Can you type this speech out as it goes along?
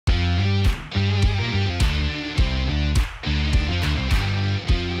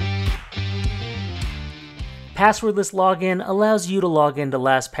Passwordless login allows you to log into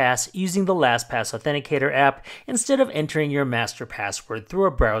LastPass using the LastPass Authenticator app instead of entering your master password through a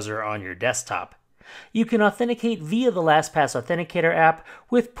browser on your desktop. You can authenticate via the LastPass Authenticator app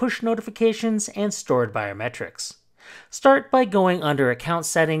with push notifications and stored biometrics. Start by going under Account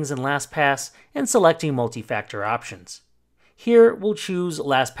Settings in LastPass and selecting Multi-Factor Options. Here we'll choose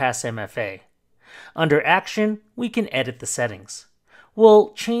LastPass MFA. Under Action, we can edit the settings.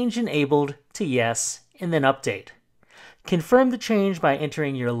 We'll change Enabled to Yes and then Update. Confirm the change by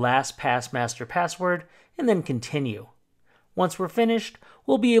entering your LastPass master password and then Continue. Once we're finished,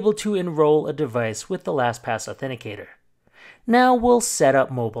 we'll be able to enroll a device with the LastPass Authenticator. Now we'll set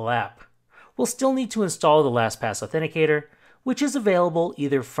up mobile app. We'll still need to install the LastPass Authenticator, which is available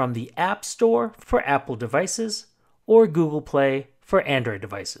either from the App Store for Apple devices or Google Play for Android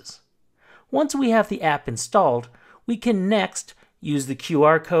devices. Once we have the app installed, we can next use the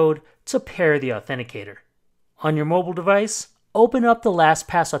QR code to pair the authenticator. On your mobile device, open up the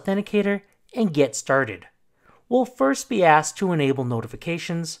LastPass Authenticator and get started. We'll first be asked to enable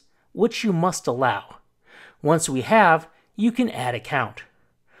notifications, which you must allow. Once we have, you can add account.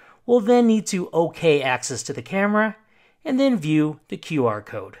 We'll then need to OK access to the camera and then view the QR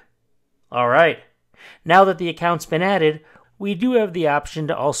code. Alright, now that the account's been added, we do have the option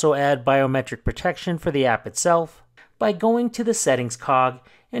to also add biometric protection for the app itself by going to the Settings cog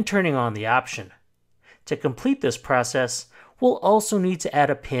and turning on the option. To complete this process, we'll also need to add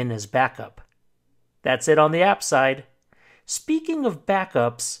a PIN as backup. That's it on the app side. Speaking of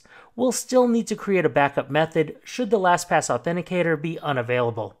backups, we'll still need to create a backup method should the LastPass Authenticator be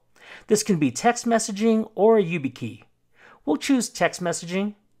unavailable. This can be text messaging or a YubiKey. We'll choose text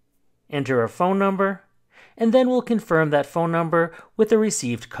messaging, enter a phone number, and then we'll confirm that phone number with a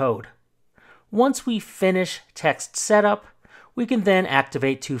received code. Once we finish text setup, we can then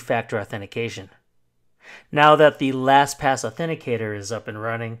activate two-factor authentication. Now that the LastPass Authenticator is up and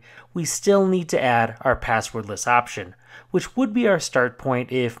running, we still need to add our passwordless option, which would be our start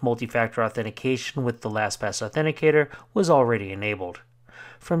point if multi-factor authentication with the LastPass Authenticator was already enabled.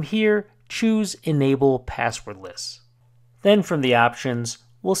 From here, choose Enable Passwordless. Then from the options,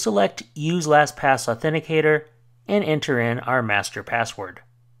 we'll select Use LastPass Authenticator and enter in our master password.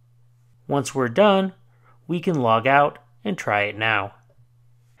 Once we're done, we can log out and try it now.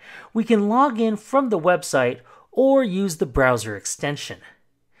 We can log in from the website or use the browser extension.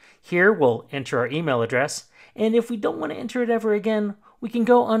 Here we'll enter our email address, and if we don't want to enter it ever again, we can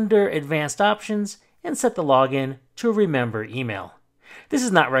go under Advanced Options and set the login to Remember Email. This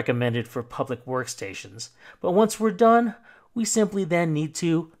is not recommended for public workstations, but once we're done, we simply then need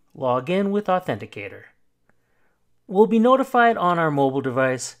to log in with Authenticator. We'll be notified on our mobile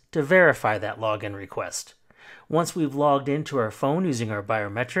device to verify that login request. Once we've logged into our phone using our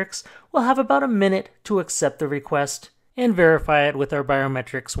biometrics, we'll have about a minute to accept the request and verify it with our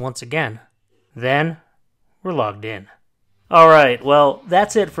biometrics once again. Then, we're logged in. Alright, well,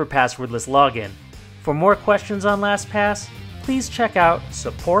 that's it for passwordless login. For more questions on LastPass, please check out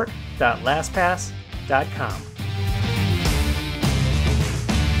support.lastpass.com.